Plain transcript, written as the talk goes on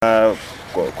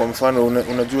Kwa mfano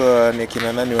unajua ni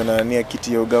kina nani wanania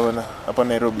kiti ya ugavana hapa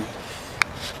Nairobi?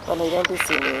 Nairobi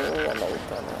si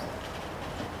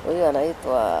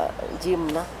anaitwa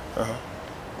Jimna.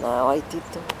 Na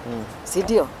Waititu. Si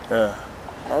ndio?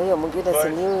 Na huyo mwingine si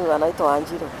ni anaitwa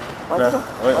Njeri.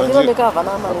 Njeri ni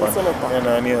gavana ama ni senator?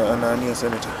 Anania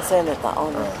senator. Senator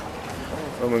ona.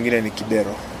 Huyo mwingine ni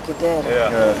Kidero. Si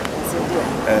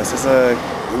ndio? Sasa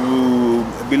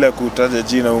bila kutaja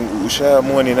jina,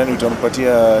 ushaamua ni nani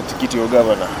utampatia tikiti ya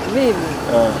ugavana?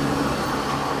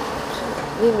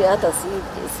 Mimi hata si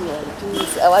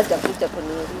hawaja kuja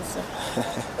kuniuliza.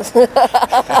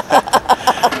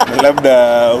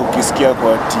 Labda ukisikia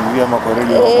kwa TV ama kwa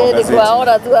radio au kwa gazeti.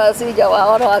 Nikuwaona tu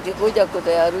sijawaona wakikuja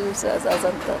kuniuliza sasa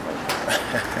nitafanya.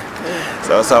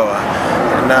 Sawa.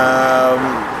 Na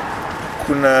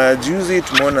kuna juzi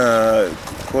tumeona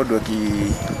CORD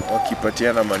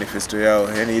wakipatiana manifesto yao,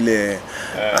 yani ile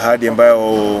ahadi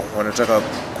ambayo wanataka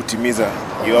kutimiza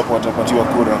iwapo watapatiwa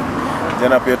kura.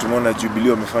 Jana pia tumeona Jubilee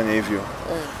wamefanya hivyo.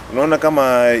 Unaona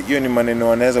kama hiyo ni maneno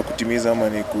wanaweza kutimiza ama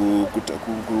ni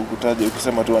kutaja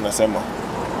kusema tu wanasema?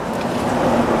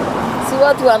 Si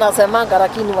watu wanasemanga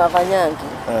lakini wafanyangi.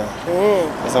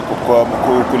 Sasa kwa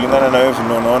kulingana na wewe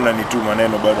unaona ni tu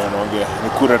maneno bado wanaongea. Ni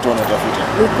kura tu wanatafuta.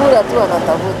 Ni kura tu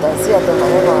wanatafuta, si hata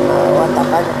maneno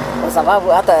watafanya. Kwa sababu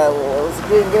hata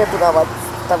siku nyingine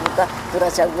tunatafuta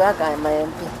tunachagua kama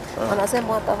MP.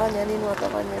 Wanasema watafanya nini?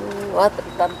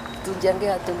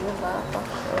 Watatujengea nyumba hapa.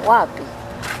 Wapi?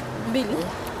 Mbili.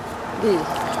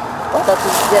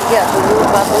 Watatujengea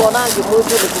nyumba. Tuonangi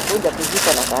mtu ni kufunja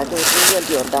kuzika na kaje. Hiyo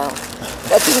ndio ndao.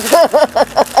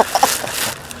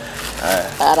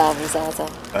 Arabu sasa.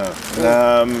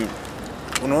 Na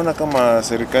unaona kama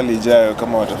serikali ijayo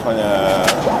kama watafanya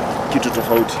kitu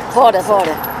tofauti? Pole.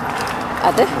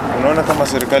 Ate? Unaona kama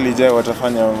serikali ijayo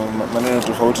watafanya maneno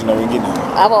tofauti na wengine?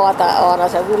 Hapa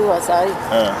wanashauriwa saa hii.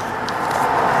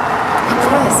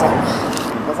 Sasa.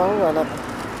 Kwa sababu wana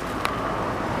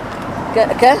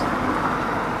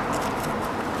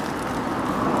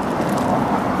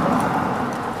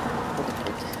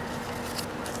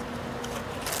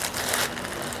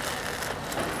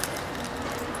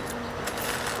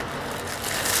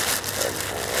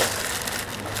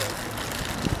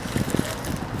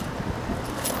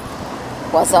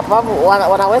kwa sababu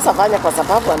wanaweza fanya kwa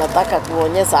sababu wanataka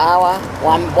kuonyesha hawa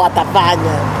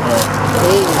watafanya.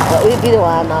 Hii vile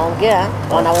wanaongea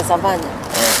wanaweza fanya.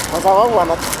 Kwa sababu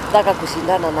wanataka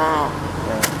kushindana na hao.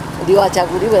 Ndio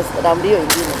wachaguliwe ndio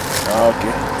ingine.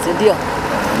 Okay. Si ndio?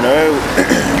 Na wewe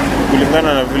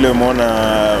kulingana na vile umeona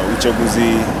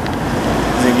uchaguzi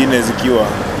zingine zikiwa,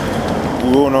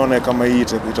 wewe unaona kama hii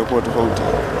itakuwa tofauti?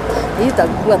 Hii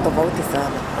itakuwa tofauti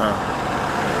sana.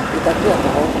 Itakuwa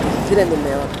tofauti vile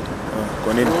nimeona.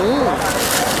 Kwa nini?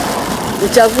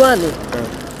 Uchaguzi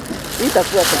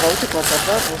itakuwa tofauti kwa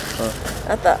sababu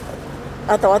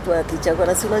hata watu wakichagua,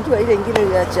 na si unajua ile ingine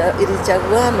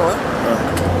ilichaguanwa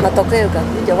matokeo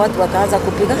kakuja watu wakaanza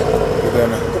kupigana.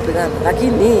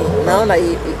 Lakini naona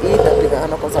hii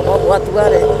itapigana kwa sababu watu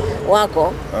wale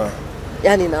wako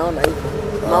yani naona hivyo.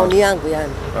 Maoni yangu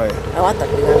yani.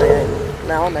 Hawatapigana yani.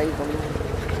 Naona hivyo.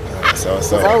 Sawa.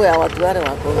 Sababu ya watu wale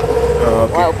wako.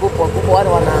 Wakubwa wale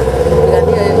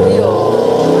wanapigania hiyo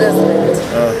president.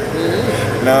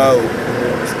 Na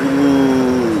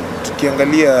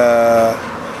tukiangalia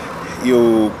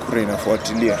hiyo kura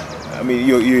inafuatilia,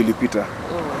 hiyo ilipita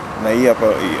na hii hapa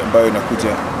ambayo inakuja,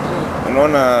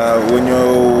 unaona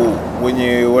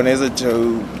wenye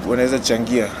wanaweza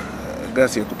changia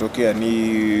gasi ya kutokea ni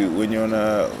wenye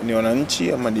ni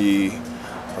wananchi ama ni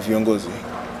viongozi?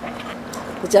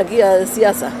 Kuchangia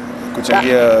siasa,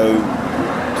 kuchangia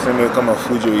tuseme kama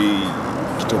fujo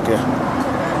ikitokea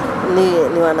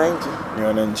ni wananchi. Ni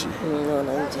wananchi.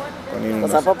 Kwa nini? Kwa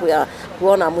sababu ya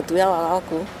kuona mtu yao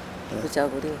wako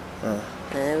kuchaguliwa.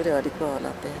 Wale walikuwa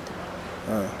wanapenda.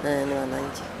 Ni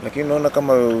wananchi. Lakini naona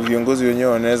kama viongozi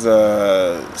wenyewe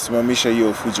wanaweza simamisha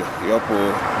hiyo fujo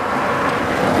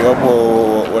iwapo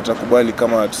watakubali,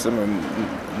 kama tuseme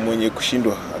mwenye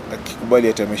kushindwa akikubali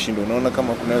hata ameshindwa. Unaona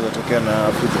kama kunaweza tokea na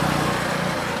fujo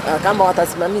kama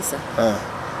watasimamisha.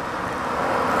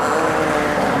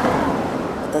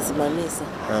 Watasimamisha.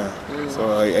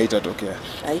 So haitatokea.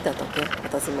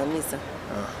 Watasimamisha.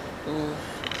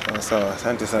 Sawa,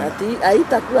 asante sana.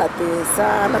 Haitakuwa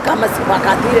sana kama si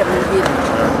wakati ile mwingine.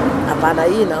 Hapana,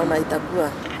 hii naona itakuwa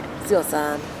sio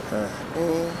sana.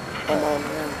 Kwa maoni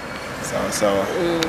yangu. Sawa.